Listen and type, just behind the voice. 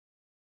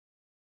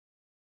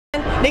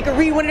they can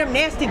read one of them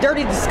nasty,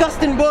 dirty,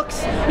 disgusting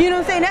books. You know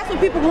what I'm saying? That's what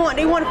people want.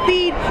 They want to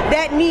feed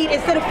that need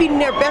instead of feeding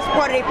their best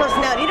part of their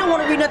personality. They don't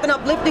want to read nothing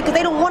uplifting because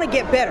they don't want to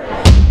get better.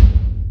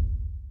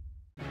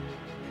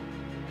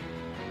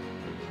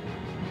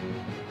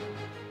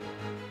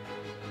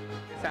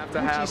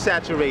 Gucci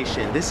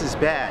saturation. This is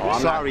bad. Oh,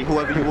 sorry,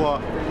 whoever you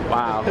are.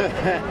 Wow.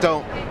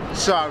 Don't.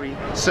 Sorry,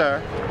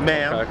 sir,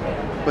 ma'am.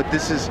 Okay. But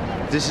this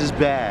is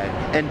bad.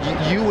 And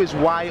you is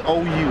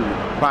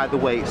Y-O-U, by the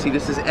way. See,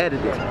 this is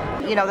edited.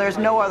 You know, there's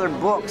no other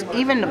books.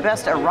 Even the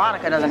best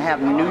erotica doesn't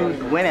have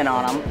nude women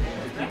on them.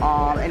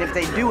 And if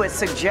they do, it's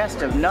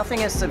suggestive. Nothing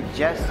is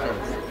suggestive.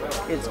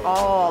 It's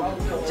all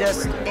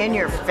just in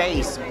your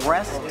face,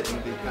 breast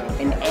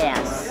and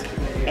ass.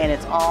 And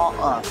it's all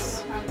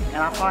us.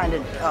 And I find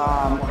it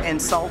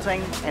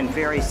insulting and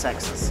very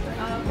sexist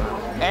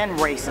and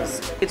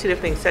racist. Two different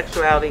things,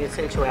 sexuality and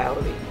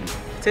sensuality.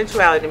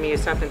 Sensuality to me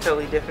is something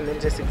totally different than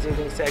just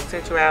exuding sex.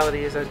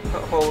 Sensuality is a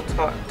whole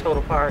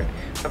total part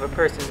of a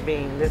person's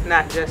being. It's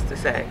not just the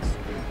sex.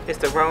 It's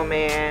the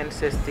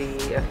romance, it's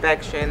the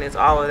affection, it's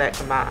all of that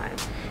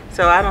combined.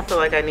 So I don't feel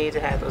like I need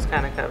to have those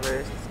kind of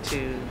covers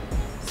to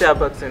sell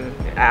books, and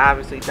I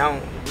obviously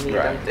don't need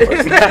them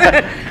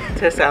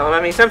to sell them.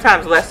 I mean,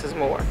 sometimes less is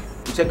more.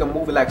 You take a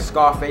movie like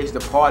Scarface,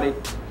 Departed,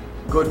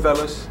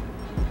 Goodfellas,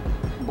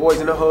 Boys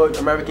in the Hood,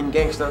 American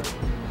Gangster.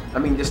 I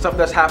mean, the stuff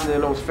that's happening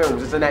in those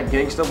films, isn't that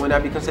gangster? Wouldn't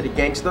that be considered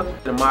gangster?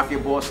 The mafia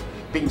boss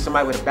beating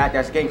somebody with a bat,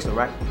 that's gangster,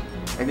 right?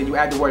 And then you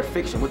add the word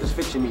fiction. What does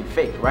fiction mean?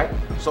 Fake, right?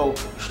 So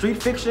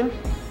street fiction,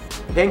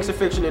 gangster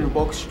fiction in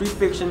books, street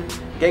fiction,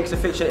 gangster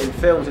fiction in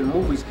films and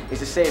movies is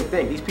the same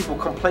thing. These people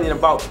complaining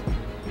about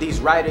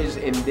these writers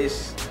in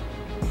this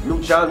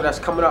new genre that's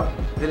coming up,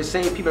 they're the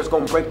same people that's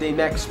gonna break their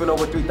neck, spin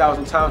over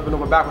 3,000 times, spin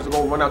over backwards, and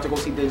go run out to go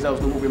see Denzel's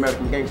new movie,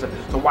 American Gangster,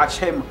 to watch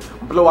him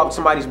blow out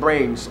somebody's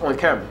brains on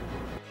camera.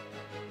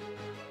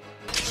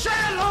 Say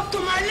hello to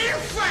my little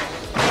friend!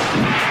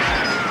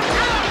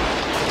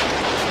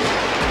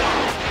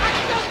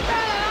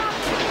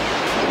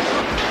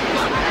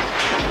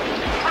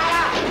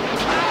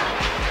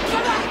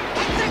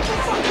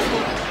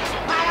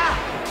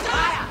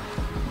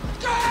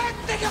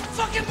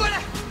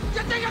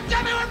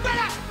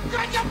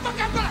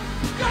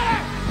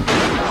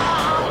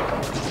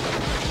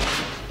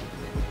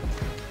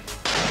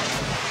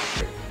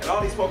 And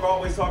all these folk are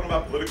always talking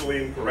about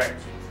politically incorrect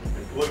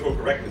and political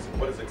correctness and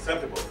what is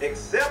acceptable,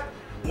 except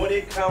when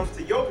it comes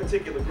to your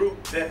particular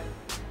group that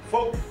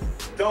folk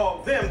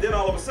dog them, then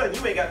all of a sudden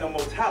you ain't got no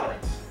more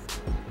tolerance,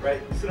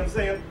 right? You see what I'm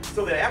saying?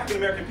 So the African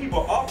American people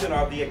often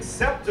are the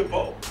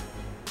acceptable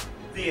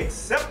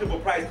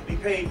price to be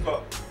paid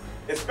for,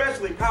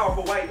 especially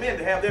powerful white men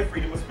to have their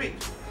freedom of speech.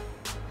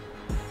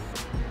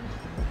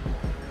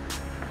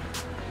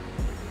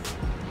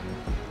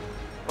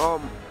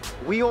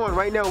 We on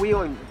right now. We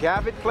on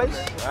Kaven Place.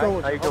 How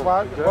you doing?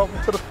 Right.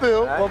 Welcome to the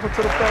field. Right. Welcome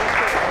to the field.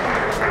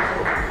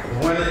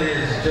 One of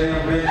these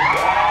gentlemen.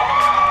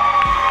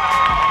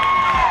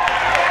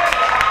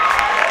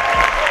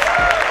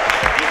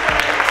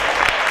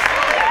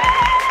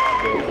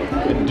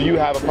 Do you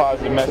have a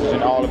positive message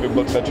in all of your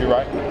books that you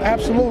write?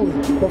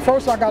 Absolutely. But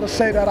first I gotta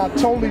say that I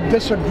totally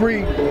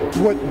disagree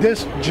with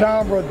this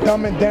genre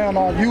dumbing down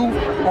our youth,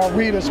 our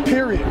readers,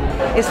 period.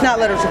 It's not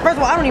literature. First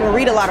of all, I don't even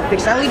read a lot of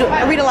fiction.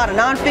 I read a lot of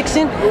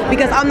nonfiction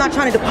because I'm not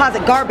trying to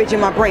deposit garbage in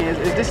my brain. Is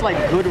this like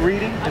good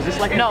reading? Is this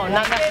like... No,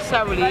 not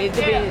necessarily. It's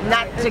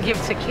not to give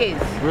to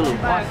kids. Really?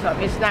 Awesome.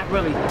 It's not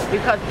really.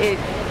 Because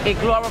it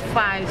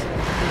glorifies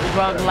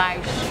drug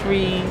life,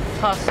 street,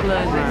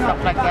 hustlers, and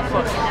stuff like that. So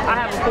I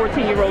have a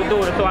 14-year-old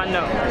daughter, so I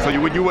know. So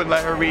you wouldn't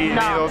let her read any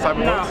of those type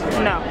of books?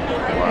 No,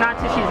 not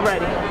till she's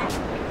ready.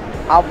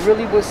 I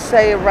really would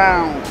say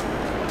around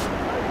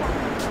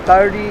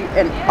 30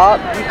 and up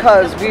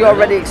because we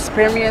already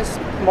experienced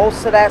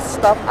most of that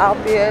stuff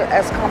out there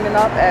as coming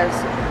up as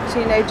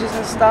teenagers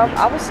and stuff.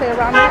 I would say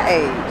around that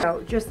age.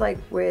 So just like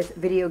with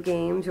video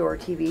games or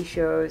TV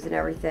shows and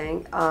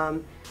everything,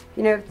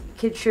 you know,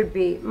 kids should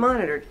be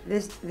monitored.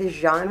 This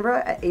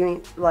genre, I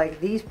mean, like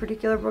these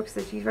particular books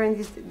that she's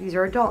writing, these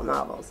are adult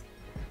novels.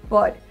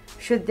 But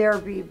should there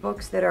be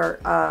books that are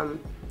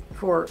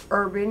for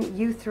urban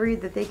youth read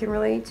that they can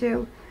relate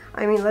to?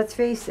 I mean, let's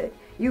face it.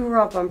 You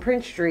grew up on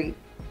Prince Street,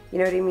 you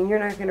know what I mean? You're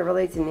not going to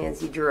relate to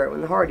Nancy Drew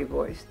and the Hardy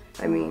Boys.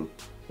 I mean,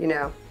 you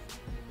know.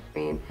 I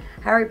mean,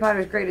 Harry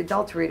Potter's great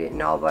adults read it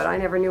and all, but I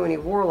never knew any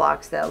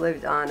warlocks that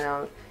lived on,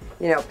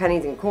 you know,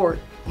 Pennington Court.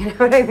 You know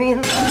what I mean?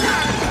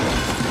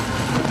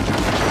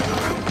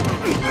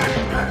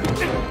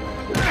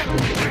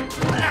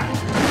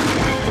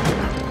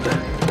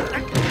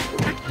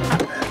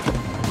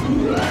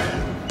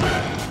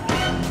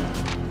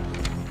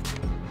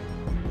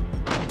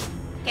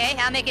 Okay,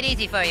 I'll make it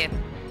easy for you.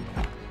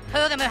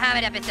 Pull the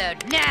Muhammad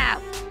episode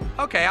now!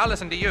 Okay, I'll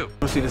listen to you. I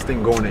don't see this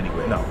thing going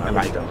anywhere. No, I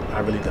really don't. I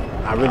really don't.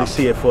 I really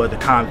see it for the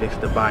convicts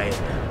to buy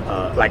it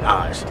like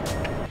ours.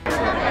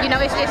 You know,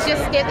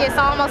 it's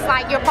almost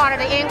like you're part of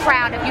the in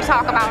crowd if you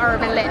talk about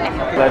urban literature.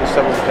 Glad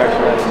someone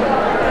protection.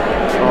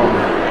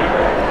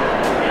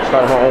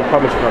 started her own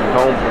publishing company.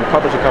 Her own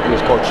publishing company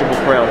is called Triple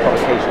Crown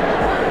Publications.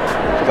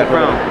 It's like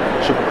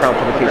Triple Crown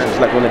Publications. It's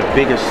like one of the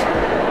biggest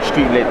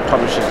street-lit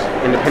publishers,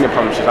 independent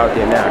publishers out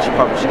there now. She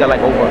got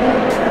like over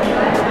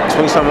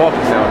 20-something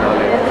authors now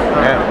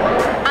there.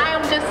 I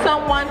am just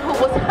someone who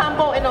was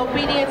humble and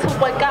obedient to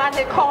what God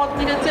had called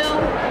me to do.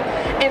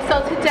 And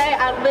so today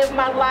I live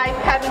my life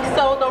having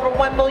sold over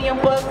 1 million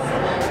books,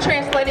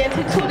 translated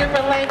into 2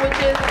 different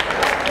languages.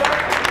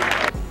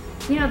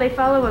 You know, they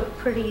follow a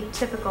pretty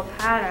typical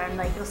pattern.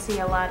 Like you'll see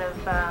a lot of,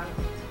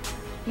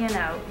 you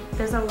know,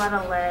 there's a lot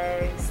of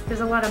legs, there's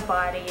a lot of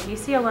body, and you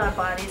see a lot of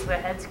bodies with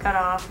heads cut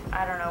off.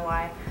 I don't know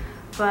why.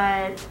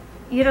 But,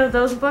 you know,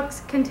 those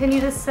books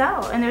continue to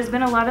sell, and there's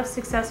been a lot of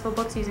successful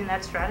books using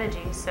that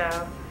strategy,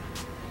 so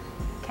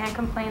can't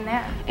complain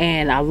there.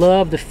 And I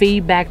love the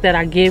feedback that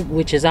I get,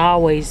 which is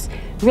always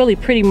really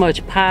pretty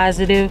much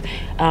positive.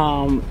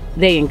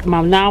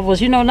 My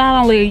novels, you know,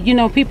 not only, you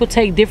know, people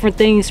take different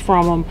things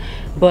from them,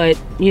 but,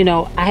 you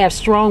know, I have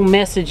strong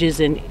messages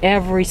in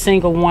every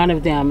single one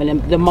of them.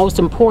 And the most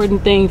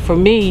important thing for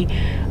me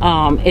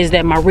is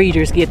that my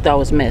readers get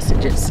those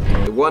messages.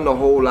 It wasn't a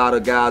whole lot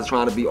of guys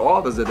trying to be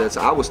authors of this.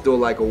 I was still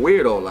like a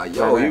weirdo, like,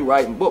 yo, you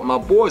writing book. My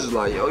boys was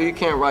like, yo, you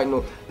can't write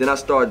no. Then I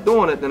started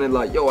doing it, then they're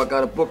like, yo, I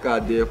got a book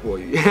idea for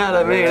you. You know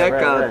what I mean?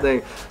 That kind of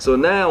thing. So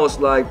now it's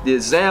like the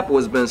example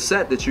has been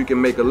set that you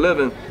can make a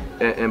living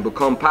and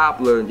become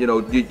popular, you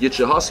know, get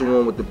your hustle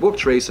on with the book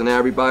trade, and now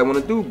everybody want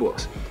to do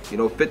books. You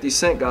know, 50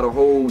 Cent got a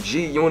whole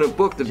G-Unit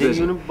book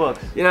division. G-Unit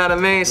books. You know what I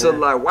mean? Yeah. So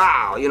like,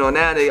 wow, you know,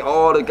 now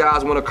all the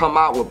guys want to come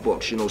out with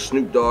books. You know,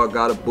 Snoop Dogg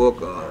got a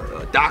book,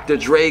 Dr.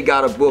 Dre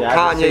got a book,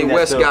 Kanye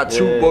West got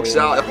 2 books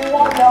out. You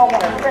won't know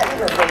when a script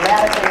is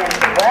dramatically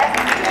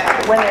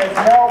incorrect, when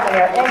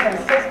there are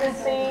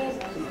inconsistencies,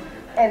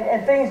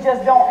 and things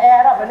just don't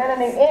add up. And then in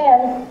the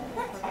end,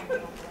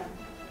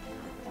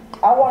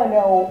 I want to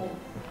know,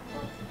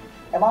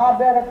 am I a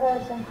better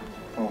person?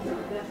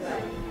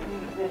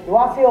 Do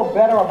I feel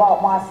better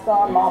about my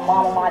son, my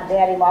mama, my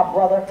daddy, my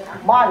brother,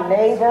 my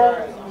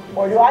neighbor?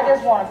 Or do I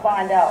just want to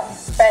find out,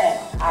 bang,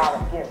 I'll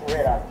get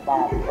rid of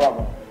my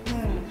brother?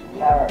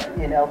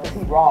 You know, because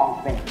he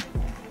wronged me.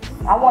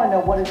 I want to know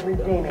what is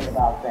redeeming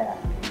about that.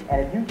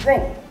 And if you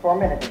think for a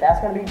minute that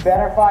that's going to be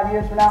better 5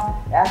 years from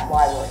now, that's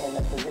why we're in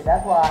this position.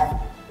 That's why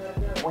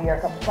we are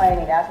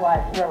complaining. That's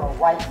why Reverend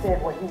Whyte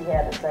said what he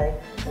had to say.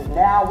 Because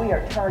now we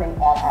are turning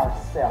on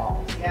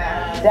ourselves.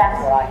 Yeah.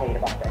 That's what I hate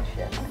about that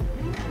shit.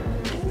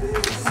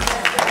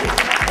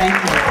 Thank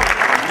you.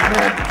 You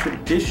have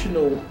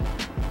traditional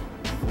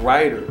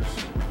writers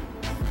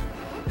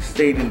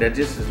stating that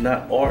this is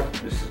not art,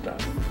 this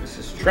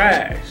is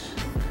trash.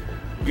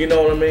 You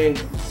know what I mean?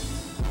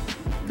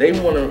 They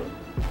want to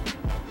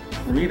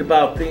read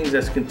about things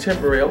that's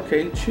contemporary.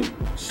 Okay, shoot,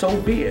 so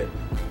be it.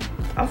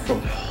 I'm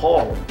from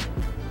Harlem.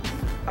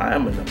 I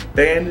am an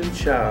abandoned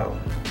child.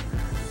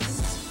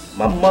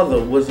 My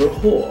mother was a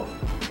whore.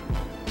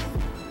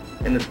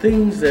 And the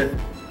things that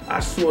I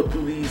saw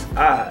through these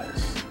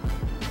eyes,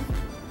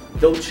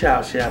 no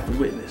child should have to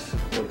witness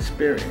or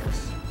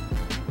experience.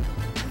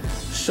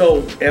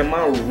 So am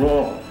I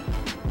wrong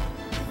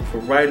for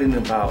writing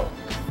about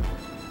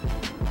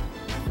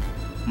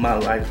my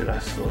life that I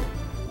saw?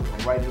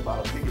 I'm writing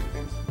about a picket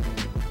fence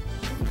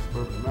in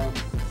suburban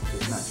America.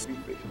 It's not street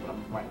fiction, but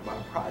I'm writing about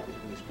a project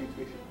in the street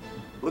fiction.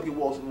 Look at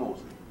Walter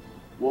Mosley.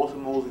 Walter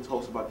Mosley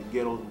talks about the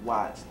ghettos of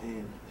Whyte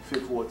in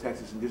Fifth Ward,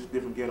 Texas, and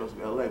different ghettos of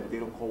LA, but they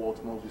don't call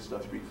Walter Mosley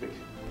stuff street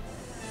fiction.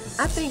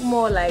 I think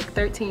more like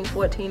 13,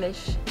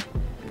 14-ish.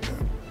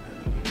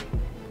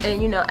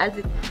 And you know, I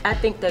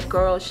think that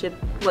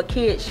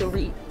kids should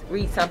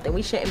read something.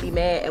 We shouldn't be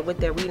mad at what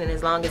they're reading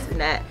as long as it's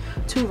not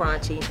too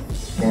raunchy.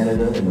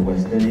 Canada and the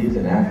West Indies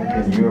and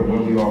Africa and Europe,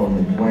 where we are on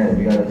the planet,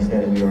 we gotta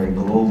understand that we are a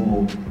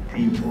global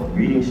people.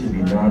 Reading should be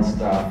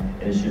nonstop,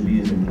 and it should be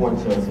as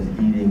important to us as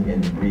eating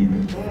and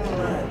breathing.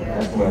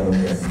 That's the way I look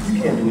at it.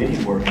 You can't do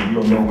any work if you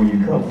don't know where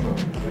you come from.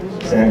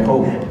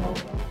 Sankofa.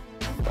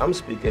 I'm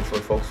speaking for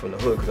folks from the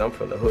hood because I'm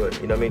from the hood.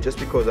 You know what I mean? Just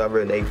because I've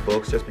written 8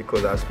 books, just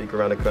because I speak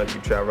around the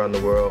country, travel around the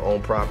world,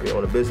 own property,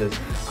 own a business,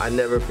 I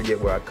never forget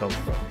where I come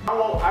from.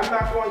 I'm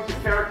not going to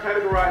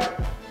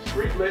categorize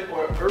street lit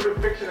or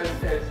urban fiction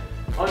as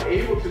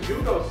unable to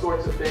do those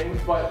sorts of things,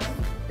 but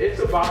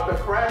it's about the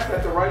craft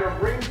that the writer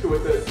brings to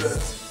it,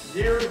 the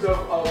years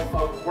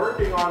of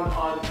working on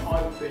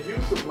the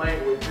use of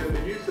language and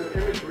the use of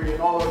imagery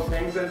and all those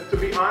things. And to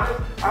be honest,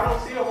 I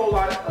don't see a whole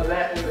lot of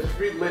that in the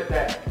street lit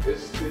that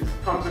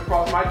comes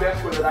across my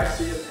desk or that I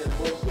see in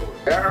bookstores.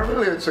 Urban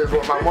literature is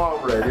what my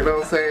mom read, you know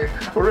what I'm saying?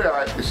 For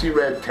real, she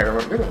read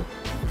Teri, you know,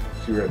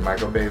 she read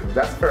Michael Basin.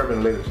 That's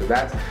urban literature.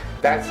 That's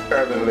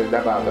urban literature.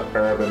 That's about the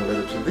urban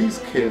literature. These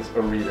kids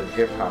are reading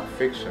hip-hop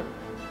fiction.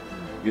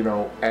 You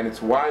know, and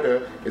it's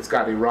wider, it's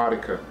got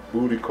erotica,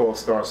 Booty Call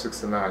Star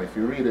 69. If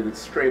you read it, it's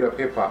straight up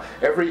hip hop.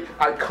 Every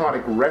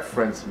iconic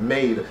reference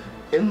made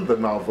in the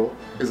novel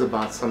is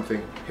about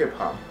something hip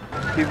hop.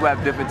 People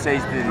have different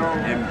tastes in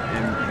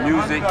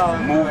music,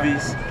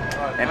 movies,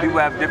 and people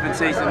have different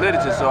tastes in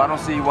literature, so I don't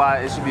see why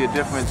it should be a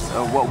difference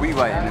of what we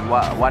write and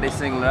why they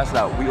singling us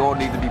out. We all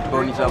need to be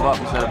pulling each other up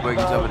instead of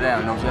breaking each other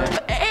down, you know what I'm saying?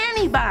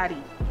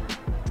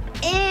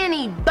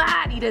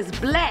 Anybody that's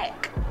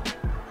black,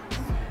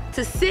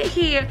 to sit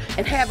here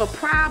and have a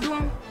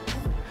problem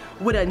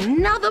with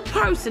another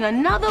person,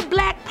 another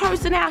black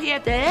person out here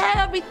after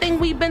everything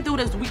we've been through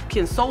this, we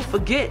can so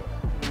forget.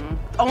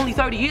 Only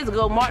 30 years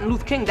ago, Martin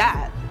Luther King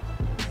died.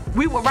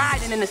 We were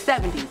riding in the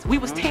 70s. We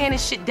was tearing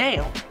this shit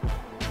down.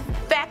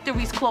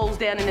 Factories closed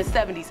down in the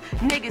 70s.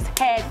 Niggas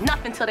had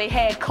nothing till they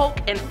had coke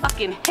and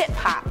fucking hip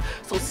hop.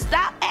 So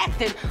stop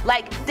acting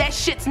like that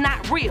shit's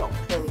not real.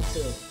 22.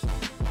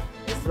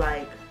 It's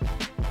like,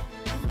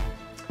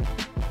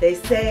 they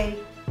say,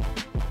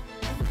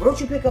 why don't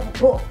you pick up a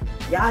book?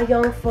 Y'all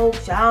young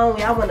folks, y'all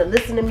want to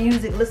listen to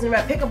music, listen to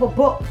rap, pick up a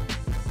book.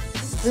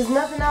 There's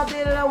nothing out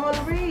there that I want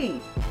to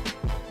read.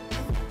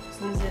 As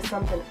soon as there's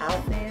something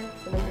out there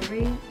for them to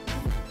read,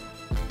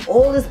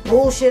 all this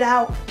bullshit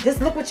out, just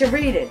look what you're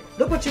reading.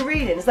 Look what you're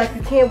reading. It's like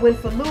you can't win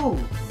for lose. Come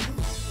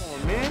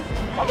on, man.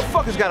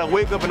 Motherfuckers gotta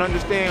wake up and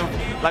understand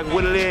like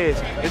what it is.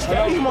 Instead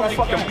of these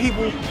motherfucking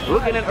people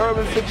looking at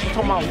urban fiction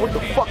talking about what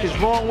the fuck is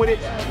wrong with it,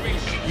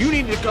 you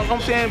need to, come,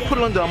 I'm saying, put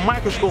it under a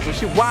microscope and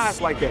see why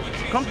it's like that.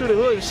 Come to the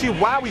hood and see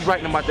why we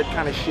writing about that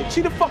kind of shit.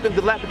 See the fucking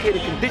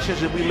dilapidated conditions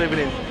that we living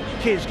in.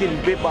 Kids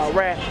getting bit by a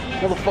rat,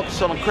 motherfuckers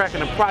selling crack in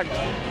the projects.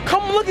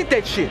 Come look at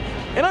that shit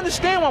and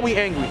understand why we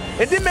angry.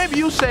 And then maybe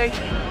you say,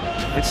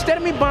 instead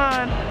of me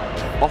buying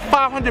a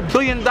 $500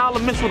 billion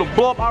missile to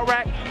blow up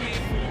Iraq,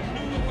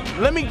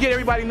 let me get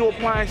everybody new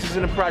appliances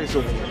in the projects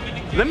over here.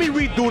 Let me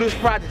redo this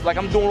project like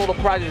I'm doing all the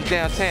projects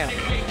downtown.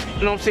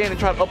 You know what I'm saying? And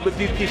try to uplift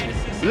these people.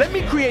 Let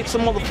me create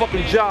some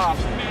motherfucking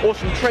jobs or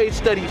some trade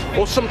studies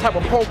or some type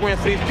of program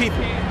for these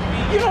people.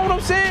 You know what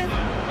I'm saying?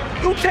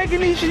 You taking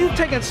these shit, you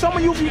taking some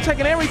of you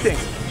taking everything.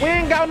 We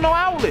ain't got no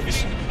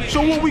outlets.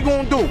 So what we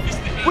gonna do?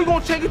 We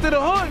gonna take it to the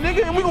hood,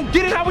 nigga, and we gonna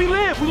get it how we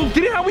live. We gonna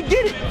get it how we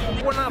get it.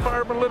 We're not for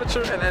urban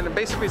literature, and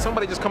basically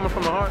somebody just coming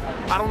from the heart.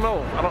 I don't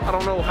know. I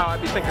don't know how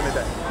I'd be thinking of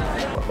that.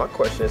 My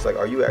question is like,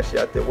 are you actually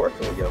out there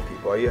working with young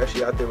people? Are you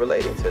actually out there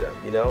relating to them?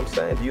 You know what I'm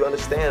saying? Do you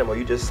understand them? Or are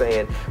you just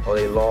saying, oh,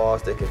 they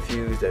lost, they're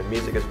confused, their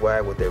music is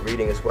whack, what they're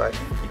reading is whack?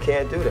 You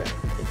can't do that.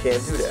 You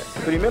can't do that.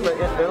 But remember,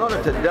 in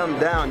order to dumb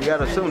down, you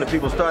gotta assume that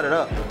people started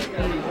up. You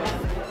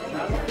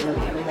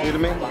know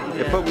what I mean?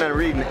 If folk not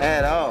reading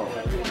at all,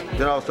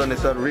 then all of a sudden they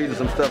start reading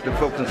some stuff that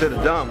folks consider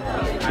dumb.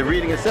 The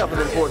reading itself is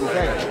an important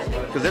thing.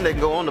 Because then they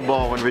can go on the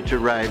ball when Richard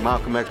Wright,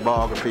 Malcolm X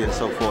biography and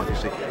so forth, you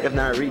see. If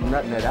not reading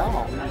nothing at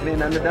all, then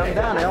nothing to dumb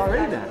down, they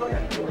already done.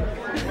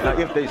 Now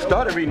if they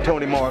started reading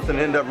Toni Morrison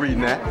and end up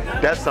reading that,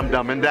 that's some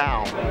dumbing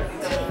down.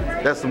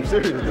 That's some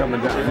serious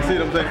dumbing down. You see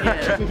what I'm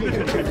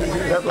saying?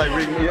 That's like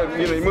reading, you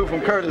know, you move from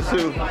Curtis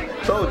to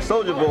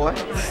Soldier Boy.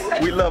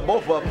 We love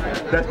both of them.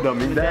 That's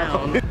dumbing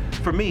down.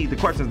 For me, the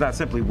question is not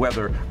simply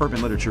whether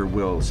urban literature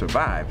will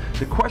survive.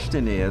 The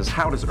question is,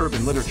 how does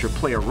urban literature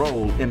play a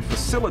role in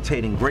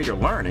facilitating greater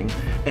learning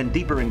and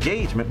deeper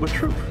engagement with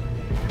truth?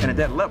 And at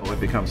that level, it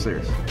becomes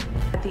serious.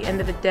 At the end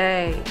of the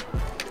day,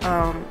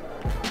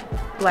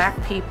 black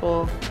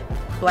people,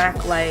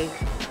 black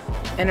life,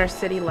 inner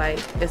city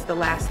life is the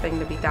last thing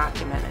to be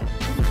documented.